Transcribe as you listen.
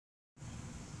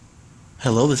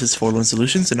Hello, this is FolderMount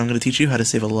Solutions, and I'm going to teach you how to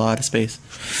save a lot of space.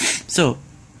 So,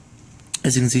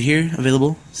 as you can see here,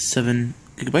 available 7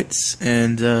 gigabytes,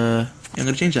 and I'm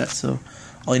going to change that. So,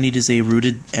 all you need is a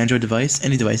rooted Android device.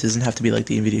 Any device, doesn't have to be like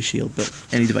the NVIDIA Shield, but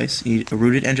any device. You need a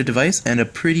rooted Android device and a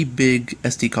pretty big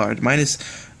SD card. Mine is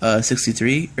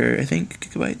 63, or I think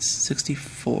gigabytes,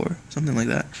 64, something like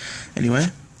that. Anyway,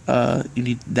 you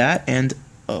need that and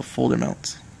a folder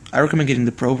mount. I recommend getting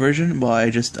the Pro version,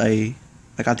 but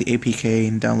I got the APK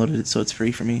and downloaded it, so it's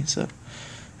free for me. So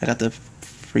I got the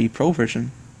free Pro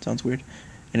version. Sounds weird.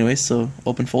 Anyway, so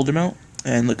open FolderMount,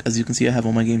 and look, as you can see, I have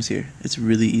all my games here. It's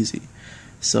really easy.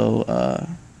 So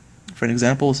for an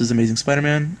example, this is Amazing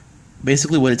Spider-Man.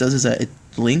 Basically, what it does is that it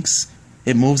moves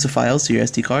the files to your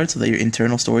SD card so that your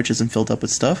internal storage isn't filled up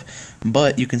with stuff,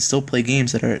 but you can still play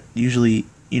games that are usually,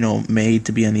 made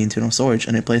to be on the internal storage,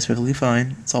 and it plays perfectly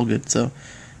fine. It's all good. So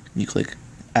you click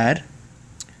Add.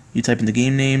 You type in the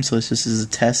game name, so this is a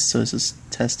test, so this is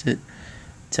test,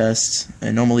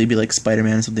 and normally it'd be like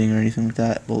Spider-Man or something or anything like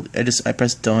that. Well, I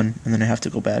press done, and then I have to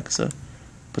go back, so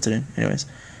puts it in. Anyways,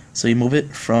 so you move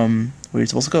it from where you're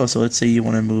supposed to go. So let's say you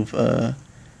want to move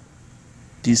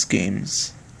these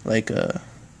games, like that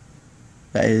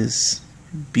is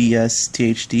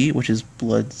BSTHD, which is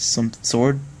Blood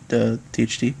Sword,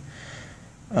 THD,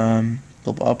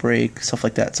 Global Outbreak, stuff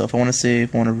like that. So if I want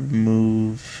to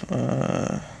remove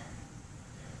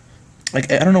like,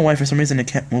 I don't know why for some reason it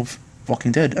can't move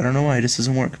Walking Dead. I don't know why, it just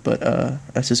doesn't work, but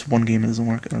that's just one game that doesn't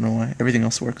work. I don't know why. Everything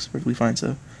else works perfectly fine.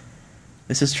 So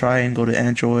let's just try and go to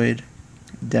Android,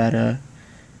 Data,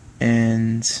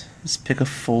 and just pick a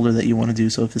folder that you want to do.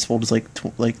 So if this folder is like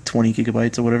 20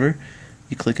 gigabytes or whatever,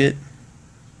 you click it.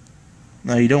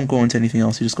 Now you don't go into anything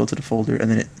else, you just go to the folder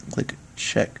and then click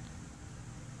check.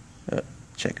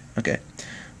 Check. Okay.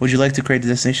 Would you like to create the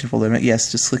destination folder?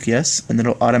 Yes, just click yes, and then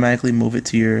it'll automatically move it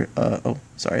to your, oh,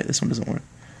 sorry, this one doesn't work.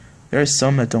 There are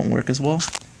some that don't work as well,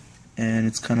 and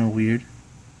it's kind of weird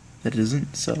that it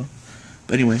isn't, so,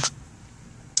 but anyway,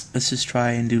 let's just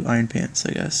try and do Iron Pants,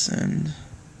 I guess, and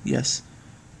yes.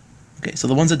 Okay, so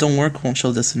the ones that don't work won't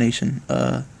show destination.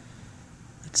 Let's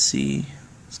see,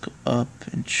 let's go up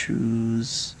and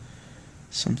choose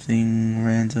something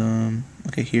random.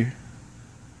 Okay, here.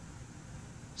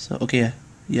 So, okay, yeah.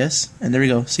 Yes, and there we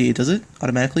go. See, it does it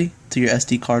automatically to your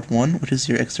SD card 1, which is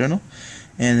your external,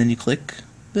 and then you click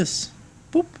this.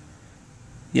 Boop.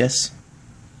 Yes.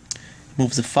 It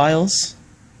moves the files,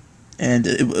 and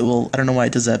it will. I don't know why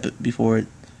it does that, but before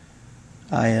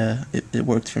it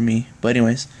worked for me. But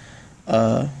anyways,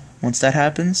 once that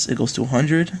happens, it goes to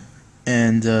 100,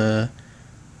 and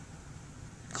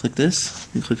click this.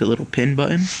 You click the little pin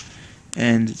button,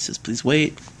 and it says please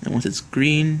wait. And once it's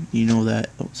green, you know that.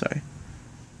 Oh, sorry.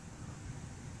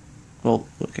 Well,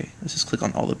 okay, let's just click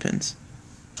on all the pins.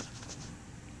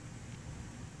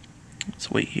 Let's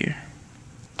wait here.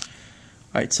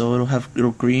 Alright, so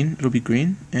it'll be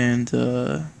green, and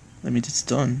that means it's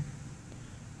done.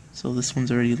 So this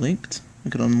one's already linked. I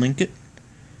can unlink it.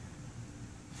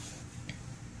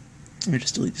 Let me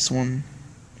just delete this one.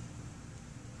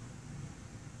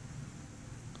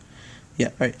 Yeah,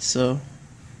 alright, so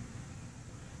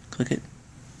click it.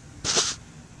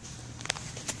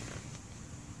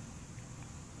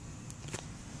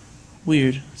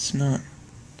 Weird, it's not.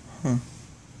 Huh.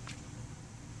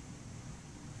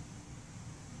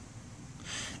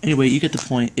 Anyway, you get the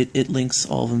point. It links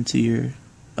all of them to your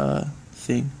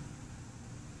thing,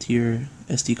 to your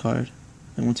SD card.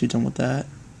 And once you're done with that,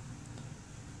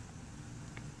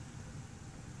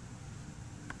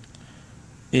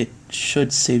 it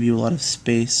should save you a lot of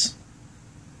space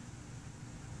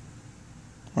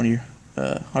on your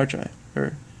hard drive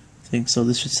or thing. So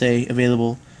this should say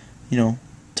available,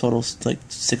 total like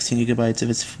 16 gigabytes if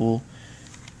it's full,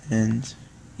 and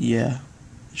yeah,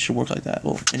 it should work like that.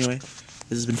 Well, anyway, this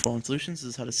has been FolderMount Solutions. This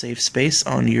is how to save space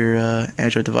on your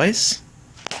Android device,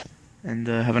 and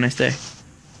have a nice day.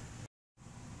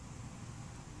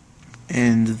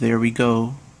 And there we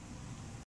go.